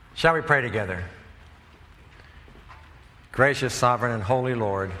Shall we pray together? Gracious, sovereign, and holy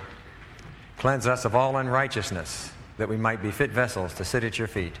Lord, cleanse us of all unrighteousness, that we might be fit vessels to sit at your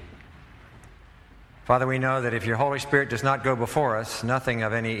feet. Father, we know that if your Holy Spirit does not go before us, nothing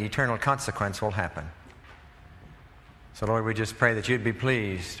of any eternal consequence will happen. So, Lord, we just pray that you'd be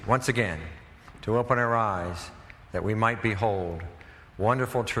pleased once again to open our eyes that we might behold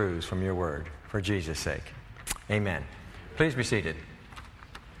wonderful truths from your word, for Jesus' sake. Amen. Please be seated.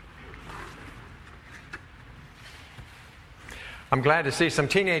 I'm glad to see some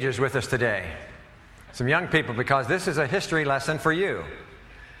teenagers with us today, some young people, because this is a history lesson for you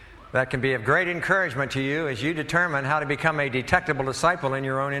that can be of great encouragement to you as you determine how to become a detectable disciple in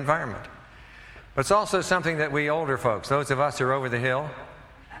your own environment. But it's also something that we older folks, those of us who are over the hill,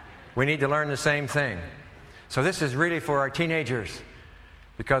 we need to learn the same thing. So this is really for our teenagers,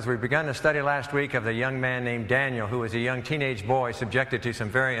 because we've begun to study last week of the young man named Daniel, who was a young teenage boy subjected to some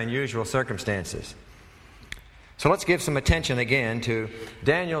very unusual circumstances. So let's give some attention again to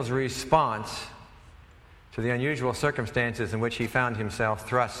Daniel's response to the unusual circumstances in which he found himself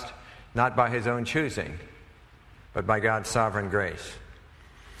thrust, not by his own choosing, but by God's sovereign grace.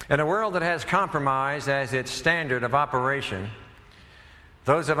 In a world that has compromise as its standard of operation,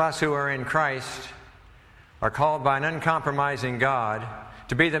 those of us who are in Christ are called by an uncompromising God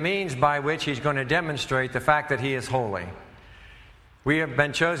to be the means by which He's going to demonstrate the fact that He is holy. We have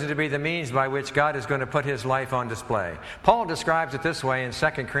been chosen to be the means by which God is going to put His life on display. Paul describes it this way in 2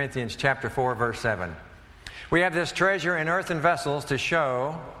 Corinthians chapter 4, verse 7. We have this treasure in earthen vessels to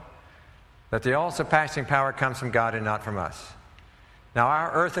show that the all-surpassing power comes from God and not from us. Now,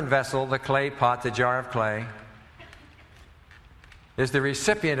 our earthen vessel, the clay pot, the jar of clay, is the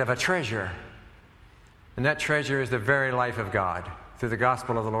recipient of a treasure. And that treasure is the very life of God through the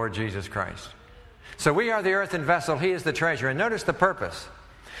gospel of the Lord Jesus Christ. So we are the earthen vessel, He is the treasure. And notice the purpose: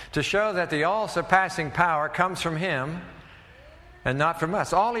 to show that the all-surpassing power comes from Him and not from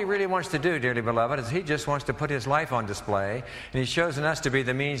us. All He really wants to do, dearly beloved, is He just wants to put His life on display, and He's chosen us to be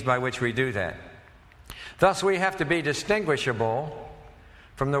the means by which we do that. Thus, we have to be distinguishable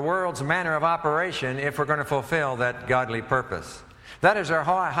from the world's manner of operation if we're going to fulfill that godly purpose. That is our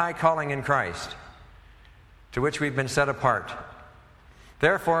high calling in Christ, to which we've been set apart.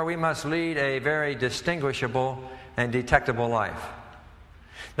 Therefore, we must lead a very distinguishable and detectable life.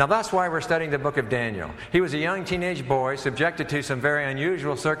 Now, that's why we're studying the book of Daniel. He was a young teenage boy subjected to some very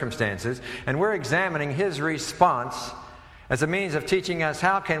unusual circumstances, and we're examining his response as a means of teaching us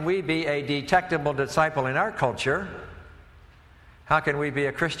how can we be a detectable disciple in our culture. How can we be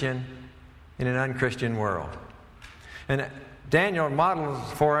a Christian in an unchristian world? And Daniel models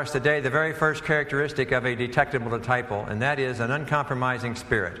for us today the very first characteristic of a detectable disciple, and that is an uncompromising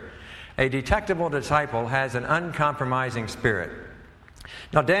spirit. A detectable disciple has an uncompromising spirit.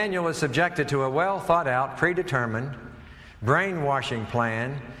 Now, Daniel was subjected to a well-thought-out, predetermined, brainwashing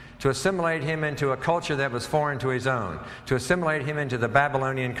plan to assimilate him into a culture that was foreign to his own, to assimilate him into the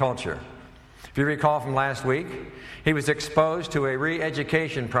Babylonian culture. If you recall from last week, he was exposed to a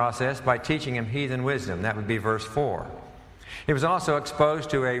re-education process by teaching him heathen wisdom. That would be verse 4. He was also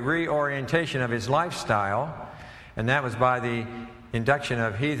exposed to a reorientation of his lifestyle, and that was by the induction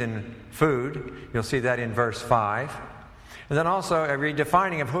of heathen food. You'll see that in verse 5. And then also a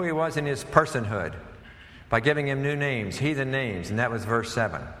redefining of who he was in his personhood by giving him new names, heathen names, and that was verse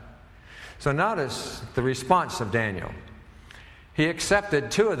 7. So notice the response of Daniel. He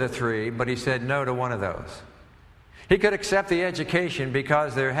accepted 2 of the 3, but he said no to 1 of those. He could accept the education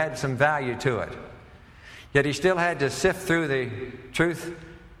because there had some value to it. Yet he still had to sift through the truth,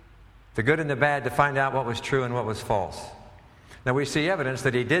 the good and the bad, to find out what was true and what was false. Now, we see evidence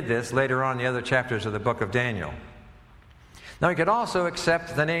that he did this later on in the other chapters of the book of Daniel. Now, he could also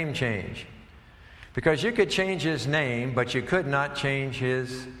accept the name change, because you could change his name, but you could not change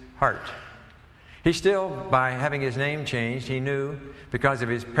his heart. He still, by having his name changed, he knew, because of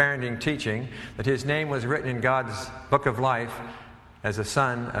his parenting teaching, that his name was written in God's book of life as a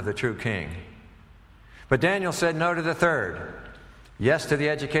son of the true king. But Daniel said no to the 3rd. Yes to the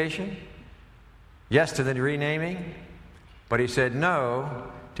education. Yes to the renaming. But he said no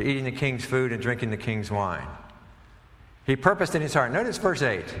to eating the king's food and drinking the king's wine. He purposed in his heart. Notice verse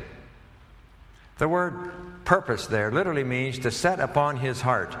 8. The word purpose there literally means to set upon his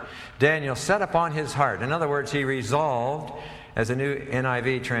heart. Daniel set upon his heart. In other words, he resolved, as the New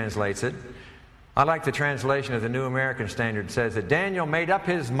NIV translates it. I like the translation of the New American Standard. It says that Daniel made up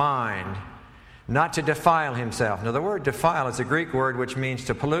his mind not to defile himself. Now, the word defile is a Greek word which means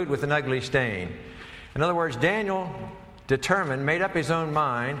to pollute with an ugly stain. In other words, Daniel determined, made up his own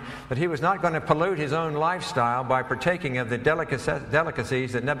mind that he was not going to pollute his own lifestyle by partaking of the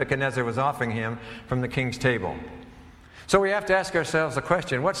delicacies that Nebuchadnezzar was offering him from the king's table. So we have to ask ourselves the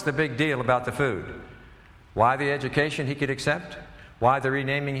question, what's the big deal about the food? Why the education he could accept? Why the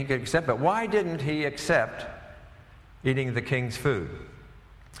renaming he could accept? But why didn't he accept eating the king's food?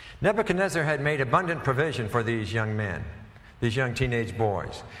 Nebuchadnezzar had made abundant provision for these young men, these young teenage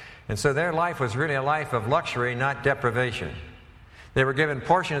boys. And so their life was really a life of luxury, not deprivation. They were given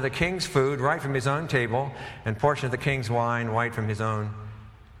portion of the king's food right from his own table and portion of the king's wine right from his own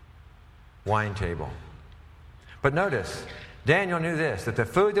wine table. But notice, Daniel knew this, that the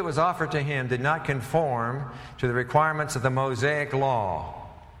food that was offered to him did not conform to the requirements of the Mosaic law.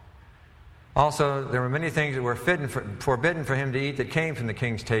 Also, there were many things that were forbidden for him to eat that came from the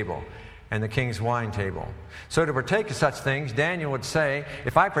king's table and the king's wine table. So to partake of such things, Daniel would say,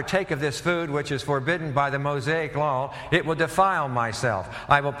 if I partake of this food which is forbidden by the Mosaic law, it will defile myself.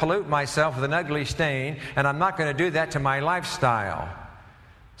 I will pollute myself with an ugly stain, and I'm not going to do that to my lifestyle.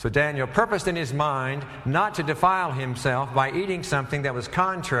 So Daniel purposed in his mind not to defile himself by eating something that was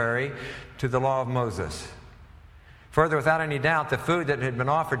contrary to the law of Moses. Further, without any doubt, the food that had been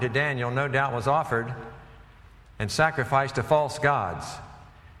offered to Daniel no doubt was offered and sacrificed to false gods.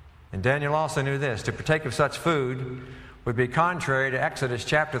 And Daniel also knew this, to partake of such food would be contrary to Exodus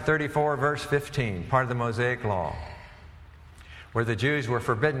chapter 34, verse 15, part of the Mosaic law, where the Jews were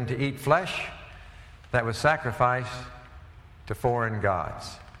forbidden to eat flesh that was sacrificed to foreign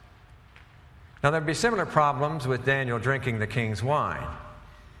gods. Now, there'd be similar problems with Daniel drinking the king's wine.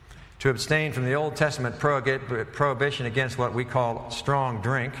 To abstain from the Old Testament prohibition against what we call strong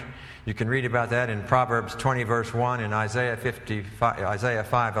drink. You can read about that in Proverbs 20, verse 1, and Isaiah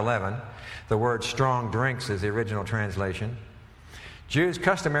 5:11. The word strong drinks is the original translation. Jews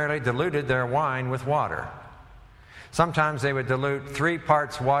customarily diluted their wine with water. Sometimes they would dilute 3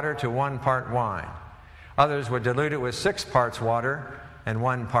 parts water to 1 part wine. Others would dilute it with 6 parts water and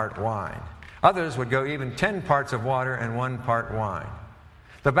 1 part wine. Others would go even 10 parts of water and 1 part wine.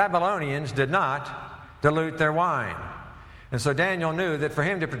 The Babylonians did not dilute their wine. And so Daniel knew that for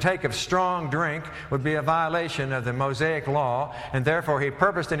him to partake of strong drink would be a violation of the Mosaic law, and therefore he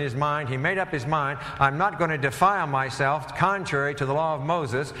purposed in his mind, he made up his mind, I'm not going to defile myself contrary to the law of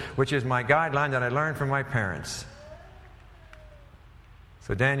Moses, which is my guideline that I learned from my parents.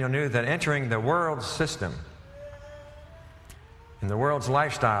 So Daniel knew that entering the world's system and the world's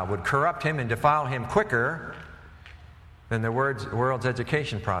lifestyle would corrupt him and defile him quicker than the world's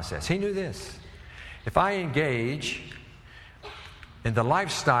education process. He knew this. If I engage in the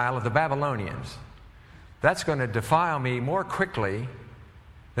lifestyle of the Babylonians, that's going to defile me more quickly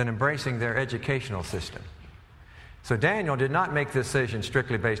than embracing their educational system. So Daniel did not make this decision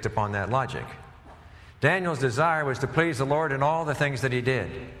strictly based upon that logic. Daniel's desire was to please the Lord in all the things that he did.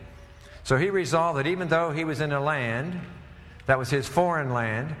 So he resolved that even though he was in a land that was his foreign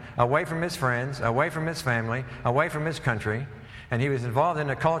land, away from his friends, away from his family, away from his country, and he was involved in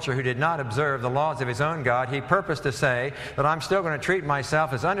a culture who did not observe the laws of his own God, he purposed to say that I'm still going to treat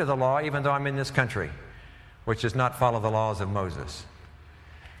myself as under the law even though I'm in this country, which does not follow the laws of Moses.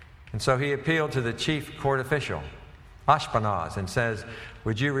 And so he appealed to the chief court official, Ashpenaz, and says,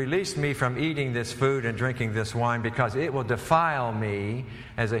 would you release me from eating this food and drinking this wine because it will defile me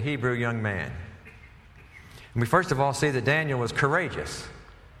as a Hebrew young man? And we first of all see that Daniel was courageous.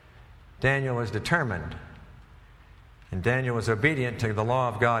 Daniel was determined. And Daniel was obedient to the law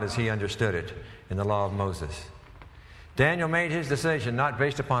of God as he understood it in the law of Moses. Daniel made his decision not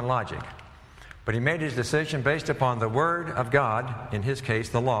based upon logic, but he made his decision based upon the Word of God, in his case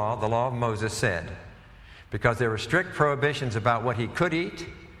the law of Moses said. Because there were strict prohibitions about what he could eat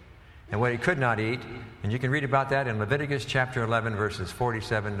and what he could not eat. And you can read about that in Leviticus chapter 11, verses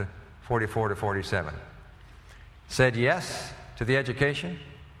 44 to 47. Said yes to the education,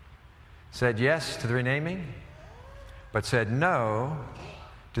 said yes to the renaming, but said no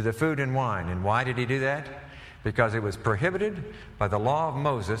to the food and wine. And why did he do that? Because it was prohibited by the law of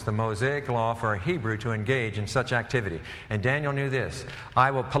Moses, the Mosaic law, for a Hebrew to engage in such activity. And Daniel knew this.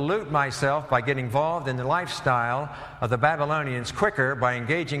 I will pollute myself by getting involved in the lifestyle of the Babylonians quicker by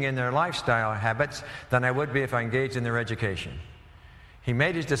engaging in their lifestyle habits than I would be if I engaged in their education. He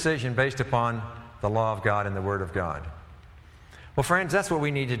made his decision based upon the law of God and the Word of God. Well, friends, that's what we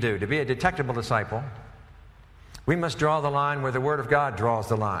need to do. To be a detectable disciple, we must draw the line where the Word of God draws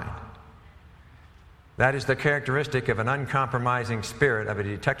the line. That is the characteristic of an uncompromising spirit of a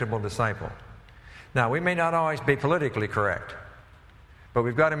detectable disciple. Now, we may not always be politically correct, but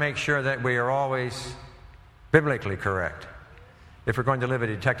we've got to make sure that we are always biblically correct if we're going to live a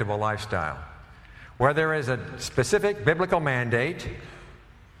detectable lifestyle. Where there is a specific biblical mandate,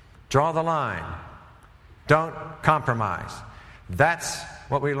 draw the line. Don't compromise. That's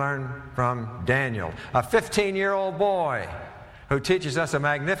what we learn from Daniel, a 15-year-old boy who teaches us a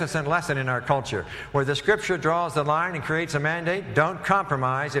magnificent lesson in our culture. Where the Scripture draws the line and creates a mandate, don't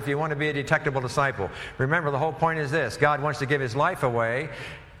compromise if you want to be a detectable disciple. Remember, the whole point is this: God wants to give His life away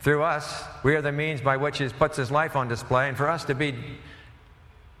through us. We are the means by which He puts His life on display, and for us to be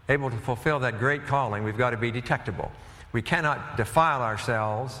able to fulfill that great calling, we've got to be detectable. We cannot defile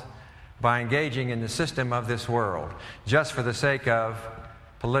ourselves by engaging in the system of this world just for the sake of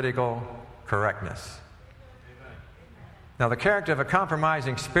political correctness. Now, the character of a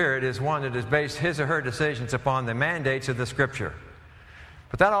compromising spirit is one that has based his or her decisions upon the mandates of the Scripture.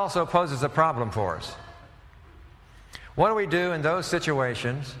 But that also poses a problem for us. What do we do in those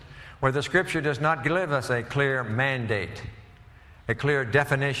situations where the Scripture does not give us a clear mandate, a clear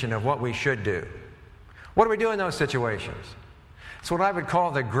definition of what we should do? What do we do in those situations? It's what I would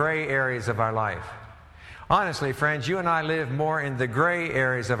call the gray areas of our life. Honestly, friends, you and I live more in the gray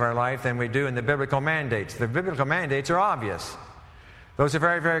areas of our life than we do in the biblical mandates. The biblical mandates are obvious. Those are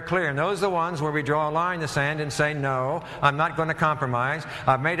very, very clear. And those are the ones where we draw a line in the sand and say, no, I'm not going to compromise.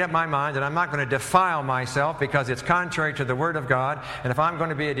 I've made up my mind that I'm not going to defile myself because it's contrary to the Word of God. And if I'm going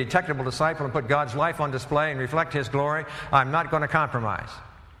to be a detectable disciple and put God's life on display and reflect His glory, I'm not going to compromise.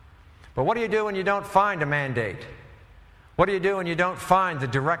 But what do you do when you don't find a mandate? What do you do when you don't find the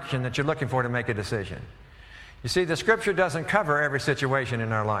direction that you're looking for to make a decision? You see, the Scripture doesn't cover every situation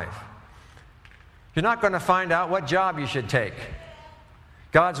in our life. You're not going to find out what job you should take.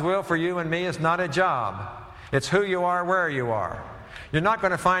 God's will for you and me is not a job. It's who you are, where you are. You're not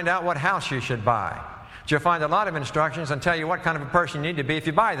going to find out what house you should buy. But you'll find a lot of instructions and tell you what kind of a person you need to be if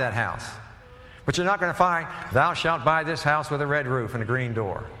you buy that house. But you're not going to find, thou shalt buy this house with a red roof and a green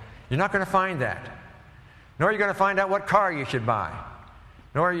door. You're not going to find that. Nor are you going to find out what car you should buy.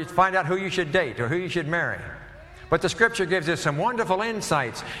 Nor are you find out who you should date or who you should marry. But the Scripture gives us some wonderful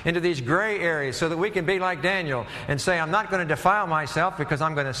insights into these gray areas so that we can be like Daniel and say, I'm not going to defile myself because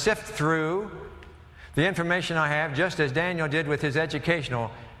I'm going to sift through the information I have, just as Daniel did with his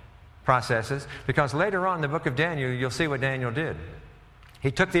educational processes, because later on in the book of Daniel, you'll see what Daniel did. He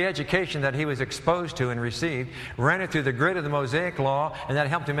took the education that he was exposed to and received, ran it through the grid of the Mosaic Law, and that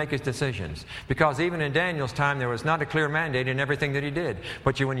helped him make his decisions. Because even in Daniel's time, there was not a clear mandate in everything that he did.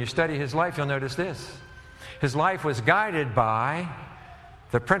 But when you study his life, you'll notice this. His life was guided by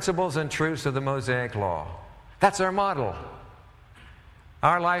the principles and truths of the Mosaic Law. That's our model.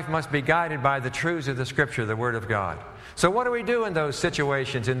 Our life must be guided by the truths of the Scripture, the Word of God. So what do we do in those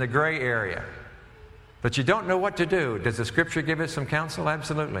situations in the gray area? But you don't know what to do. Does the Scripture give us some counsel?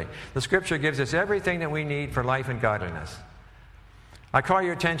 Absolutely. The Scripture gives us everything that we need for life and godliness. I call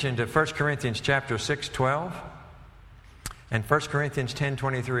your attention to 1 Corinthians chapter 6:12 and 1 Corinthians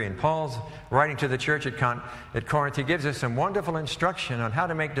 10:23. And Paul's writing to the church at Corinth. He gives us some wonderful instruction on how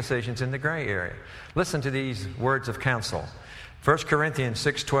to make decisions in the gray area. Listen to these words of counsel. 1 Corinthians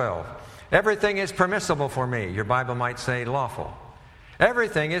 6:12. Everything is permissible for me. Your Bible might say lawful.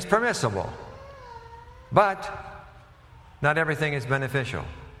 Everything is permissible. But not everything is beneficial.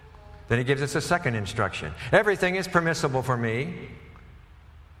 Then he gives us a second instruction. Everything is permissible for me,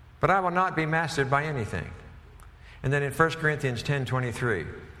 but I will not be mastered by anything. And then in 1 Corinthians 10:23,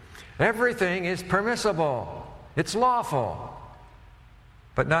 everything is permissible. It's lawful.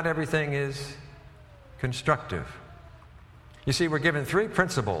 But not everything is constructive. You see, we're given three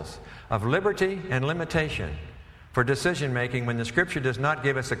principles of liberty and limitation for decision making when the Scripture does not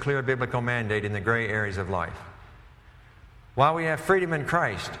give us a clear biblical mandate in the gray areas of life. While we have freedom in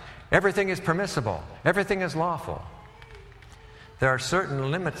Christ, everything is permissible, everything is lawful. There are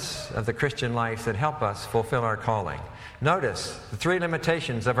certain limits of the Christian life that help us fulfill our calling. Notice, the three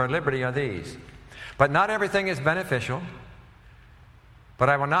limitations of our liberty are these. But not everything is beneficial, but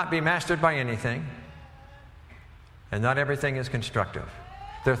I will not be mastered by anything, and not everything is constructive.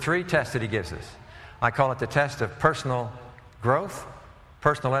 There are three tests that he gives us. I call it the test of personal growth,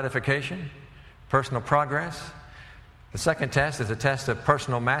 personal edification, personal progress. The second test is a test of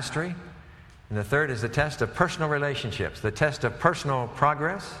personal mastery. And the third is the test of personal relationships. The test of personal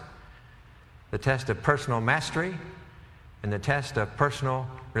progress, the test of personal mastery, and the test of personal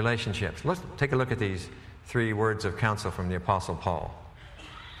relationships. Let's take a look at these three words of counsel from the Apostle Paul.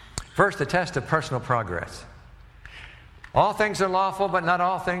 First, the test of personal progress. All things are lawful, but not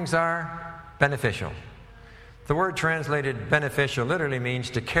all things are beneficial. The word translated beneficial literally means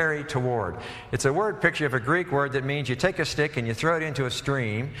to carry toward. It's a word picture of a Greek word that means you take a stick and you throw it into a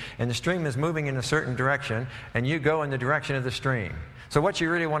stream, and the stream is moving in a certain direction, and you go in the direction of the stream. So what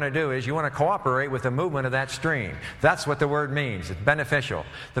you really want to do is you want to cooperate with the movement of that stream. That's what the word means. It's beneficial.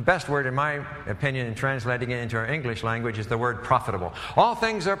 The best word, in my opinion, in translating it into our English language is the word profitable. All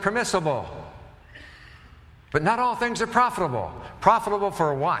things are permissible, but not all things are profitable. Profitable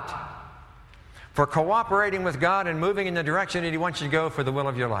for what? For cooperating with God and moving in the direction that He wants you to go for the will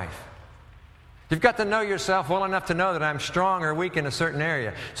of your life. You've got to know yourself well enough to know that I'm strong or weak in a certain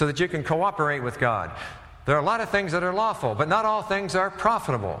area so that you can cooperate with God. There are a lot of things that are lawful, but not all things are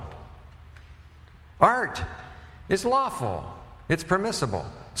profitable. Art is lawful. It's permissible.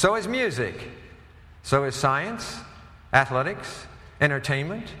 So is music. So is science, athletics,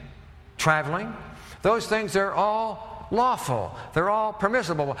 entertainment, traveling. Those things are all lawful. They're all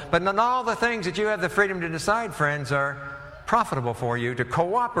permissible. But not all the things that you have the freedom to decide, friends, are profitable for you to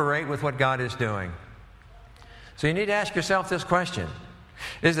cooperate with what God is doing. So you need to ask yourself this question.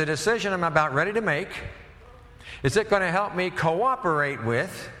 Is the decision I'm about ready to make, is it going to help me cooperate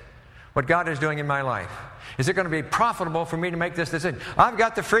with what God is doing in my life? Is it going to be profitable for me to make this decision? I've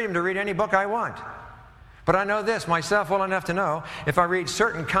got the freedom to read any book I want. But I know this myself well enough to know if I read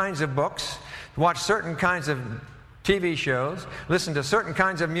certain kinds of books, watch certain kinds of TV shows, listen to certain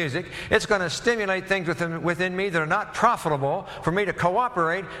kinds of music, it's going to stimulate things within me that are not profitable for me to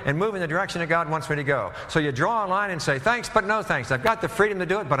cooperate and move in the direction that God wants me to go. So you draw a line and say, thanks, but no thanks. I've got the freedom to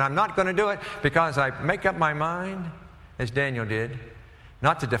do it, but I'm not going to do it because I make up my mind, as Daniel did,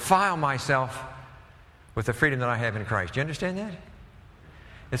 not to defile myself with the freedom that I have in Christ. Do you understand that?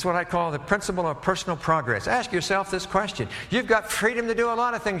 It's what I call the principle of personal progress. Ask yourself this question. You've got freedom to do a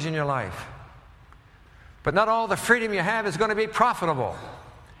lot of things in your life. But not all the freedom you have is going to be profitable.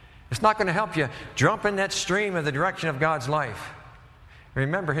 It's not going to help you jump in that stream of the direction of God's life.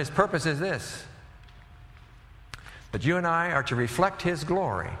 Remember, His purpose is this: that you and I are to reflect His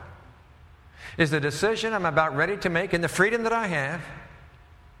glory. Is the decision I'm about ready to make and the freedom that I have,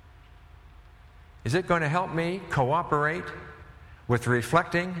 is it going to help me cooperate with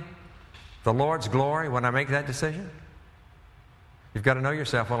reflecting the Lord's glory when I make that decision? You've got to know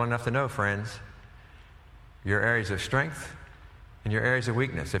yourself well enough to know, friends, your areas of strength and your areas of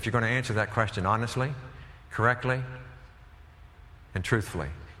weakness, if you're going to answer that question honestly, correctly, and truthfully.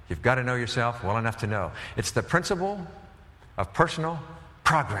 You've got to know yourself well enough to know. It's the principle of personal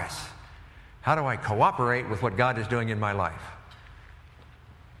progress. How do I cooperate with what God is doing in my life?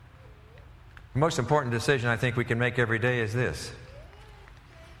 The most important decision I think we can make every day is this: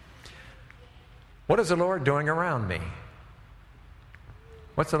 what is the Lord doing around me?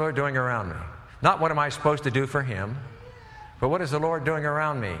 What's the Lord doing around me? Not what am I supposed to do for Him, but what is the Lord doing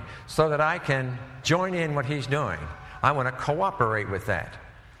around me so that I can join in what He's doing? I want to cooperate with that.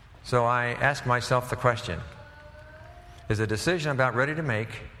 So I ask myself the question, is the decision I'm about ready to make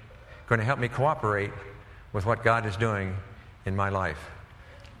going to help me cooperate with what God is doing in my life?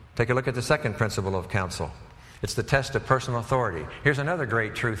 Take a look at the second principle of counsel. It's the test of personal authority. Here's another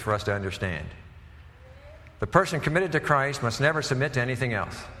great truth for us to understand. The person committed to Christ must never submit to anything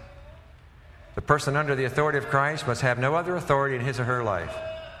else. The person under the authority of Christ must have no other authority in his or her life.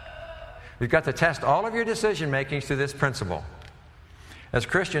 You've got to test all of your decision makings through this principle. As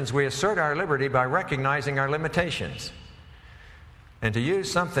Christians, we assert our liberty by recognizing our limitations. And to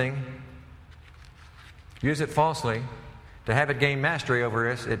use something, use it falsely, to have it gain mastery over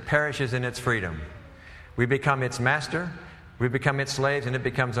us, it perishes in its freedom. We become its master, we become its slaves, and it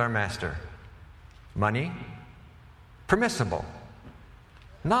becomes our master. Money, permissible.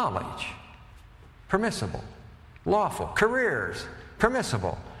 Knowledge, permissible. Lawful. Careers,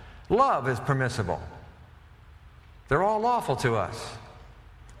 permissible. Love is permissible. They're all lawful to us.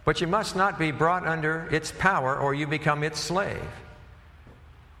 But you must not be brought under its power or you become its slave.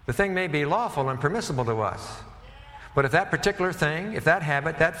 The thing may be lawful and permissible to us, but if that particular thing, if that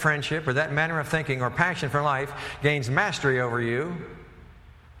habit, that friendship, or that manner of thinking or passion for life gains mastery over you,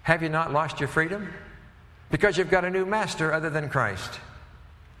 have you not lost your freedom? Because you've got a new master other than Christ.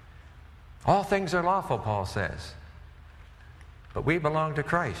 All things are lawful, Paul says, but we belong to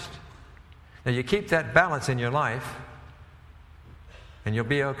Christ. Now you keep that balance in your life, and you'll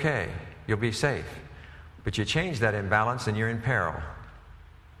be okay. You'll be safe. But you change that imbalance, and you're in peril.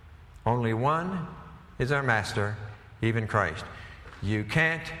 Only one is our master, even Christ. You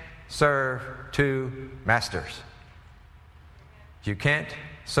can't serve two masters. You can't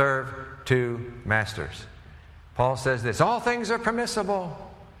serve two masters. Paul says this: all things are permissible.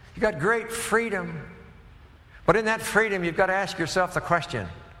 You've got great freedom. But in that freedom, you've got to ask yourself the question,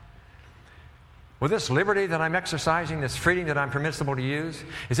 Will this liberty that I'm exercising, this freedom that I'm permissible to use,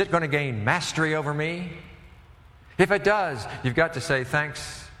 is it going to gain mastery over me? If it does, you've got to say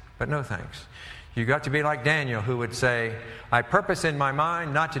thanks, but no thanks. You've got to be like Daniel, who would say, I purpose in my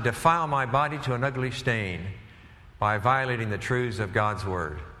mind not to defile my body to an ugly stain by violating the truths of God's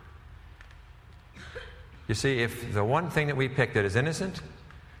Word. You see, if the one thing that we pick that is innocent,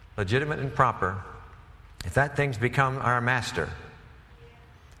 legitimate, and proper, if that thing's become our master,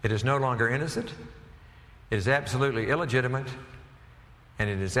 it is no longer innocent, it is absolutely illegitimate, and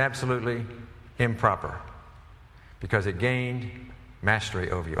it is absolutely improper because it gained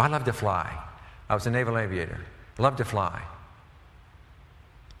mastery over you. I love to fly. I was a naval aviator. Love to fly.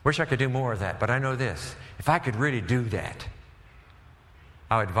 Wish I could do more of that, but I know this. If I could really do that,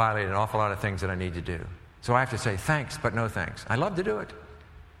 I would violate an awful lot of things that I need to do. So I have to say thanks, but no thanks. I love to do it.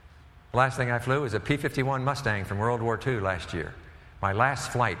 The last thing I flew was a P-51 Mustang from World War II last year. My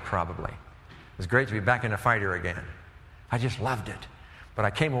last flight, probably. It was great to be back in a fighter again. I just loved it. But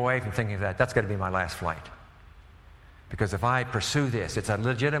I came away from thinking that's got to be my last flight. Because if I pursue this, it's a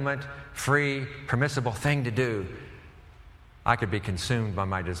legitimate, free, permissible thing to do, I could be consumed by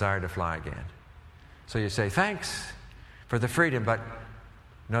my desire to fly again. So you say, thanks for the freedom, but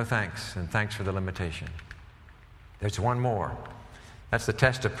no thanks, and thanks for the limitation. There's one more. That's the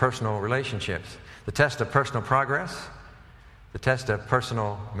test of personal relationships, the test of personal progress, the test of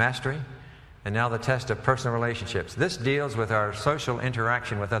personal mastery, and now the test of personal relationships. This deals with our social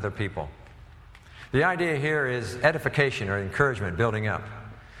interaction with other people. The idea here is edification or encouragement, building up.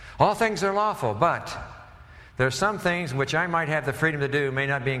 All things are lawful, but there are some things which I might have the freedom to do may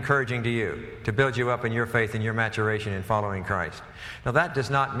not be encouraging to you, to build you up in your faith and your maturation in following Christ. Now that does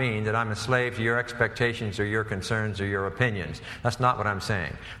not mean that I'm a slave to your expectations or your concerns or your opinions. That's not what I'm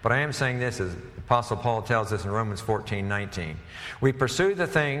saying. But I am saying this, as Apostle Paul tells us in Romans 14:19. We pursue the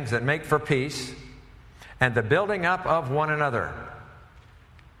things that make for peace and the building up of one another.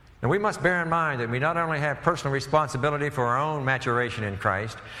 And we must bear in mind that we not only have personal responsibility for our own maturation in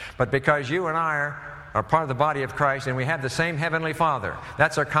Christ, but because you and I are part of the body of Christ and we have the same Heavenly Father.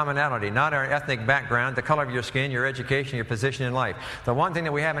 That's our commonality, not our ethnic background, the color of your skin, your education, your position in life. The one thing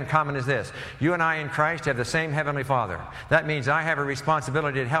that we have in common is this. You and I in Christ have the same Heavenly Father. That means I have a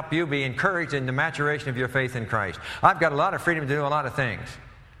responsibility to help you be encouraged in the maturation of your faith in Christ. I've got a lot of freedom to do a lot of things.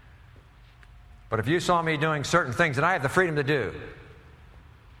 But if you saw me doing certain things that I have the freedom to do,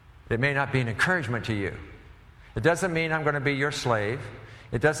 it may not be an encouragement to you. It doesn't mean I'm going to be your slave.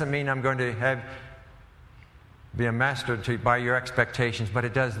 It doesn't mean I'm going to be a master by your expectations, but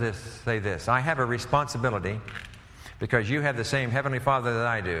it does say this. I have a responsibility, because you have the same Heavenly Father that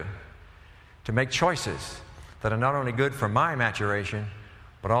I do, to make choices that are not only good for my maturation,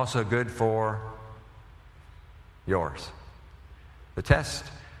 but also good for yours. The test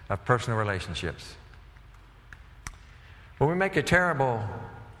of personal relationships. When we make a terrible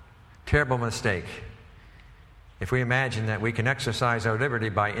mistake if we imagine that we can exercise our liberty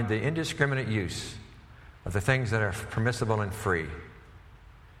by the indiscriminate use of the things that are permissible and free.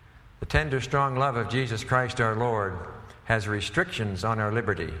 The tender, strong love of Jesus Christ our Lord has restrictions on our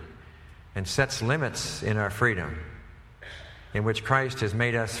liberty and sets limits in our freedom, in which Christ has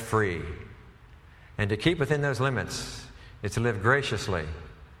made us free. And to keep within those limits is to live graciously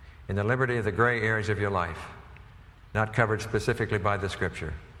in the liberty of the gray areas of your life, not covered specifically by the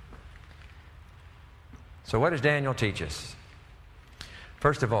Scripture. So what does Daniel teach us?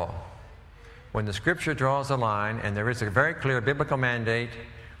 First of all, when the Scripture draws a line, and there is a very clear biblical mandate,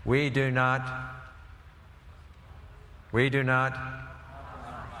 we do not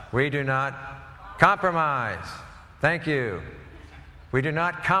compromise. Thank you. We do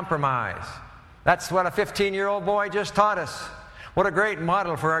not compromise. That's what a 15-year-old boy just taught us. What a great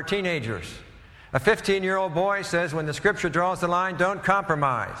model for our teenagers. A 15-year-old boy says, when the Scripture draws the line, don't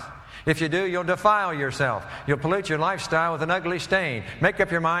compromise. If you do, you'll defile yourself. You'll pollute your lifestyle with an ugly stain. Make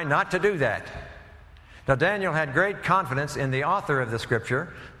up your mind not to do that. Now, Daniel had great confidence in the author of the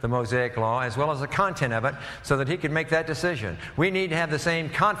Scripture, the Mosaic Law, as well as the content of it, so that he could make that decision. We need to have the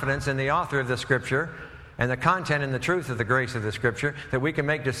same confidence in the author of the Scripture and the content and the truth of the grace of the Scripture, that we can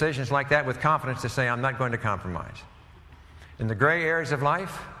make decisions like that with confidence to say, I'm not going to compromise. In the gray areas of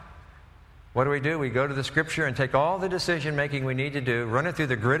life, what do? We go to the Scripture and take all the decision-making we need to do, run it through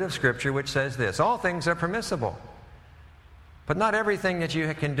the grid of Scripture, which says this: all things are permissible, but not everything that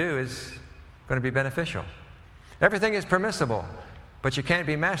you can do is going to be beneficial. Everything is permissible, but you can't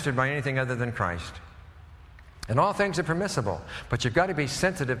be mastered by anything other than Christ. And all things are permissible, but you've got to be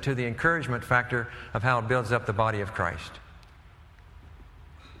sensitive to the encouragement factor of how it builds up the body of Christ.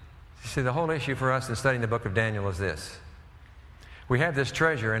 You see, the whole issue for us in studying the book of Daniel is this. We have this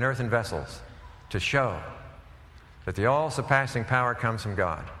treasure in earthen vessels. to show that the all-surpassing power comes from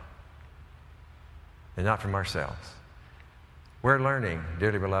God and not from ourselves. We're learning,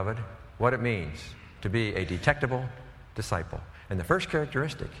 dearly beloved, what it means to be a detectable disciple. And the first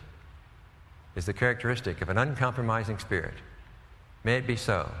characteristic is the characteristic of an uncompromising spirit. May it be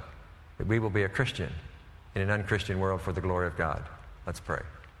so that we will be a Christian in an unchristian world for the glory of God. Let's pray.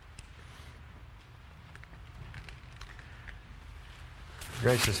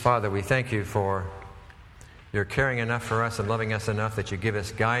 Gracious Father, we thank you for your caring enough for us and loving us enough that you give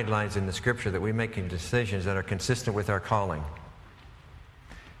us guidelines in the Scripture that we make decisions that are consistent with our calling.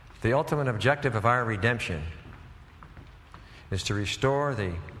 The ultimate objective of our redemption is to restore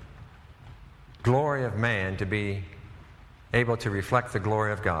the glory of man to be able to reflect the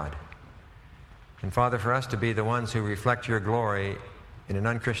glory of God. And Father, for us to be the ones who reflect your glory in an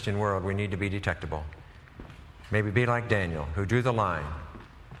unchristian world, we need to be detectable. May we be like Daniel, who drew the line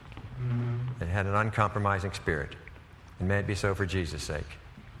and had an uncompromising spirit. And may it be so for Jesus' sake.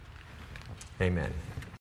 Amen.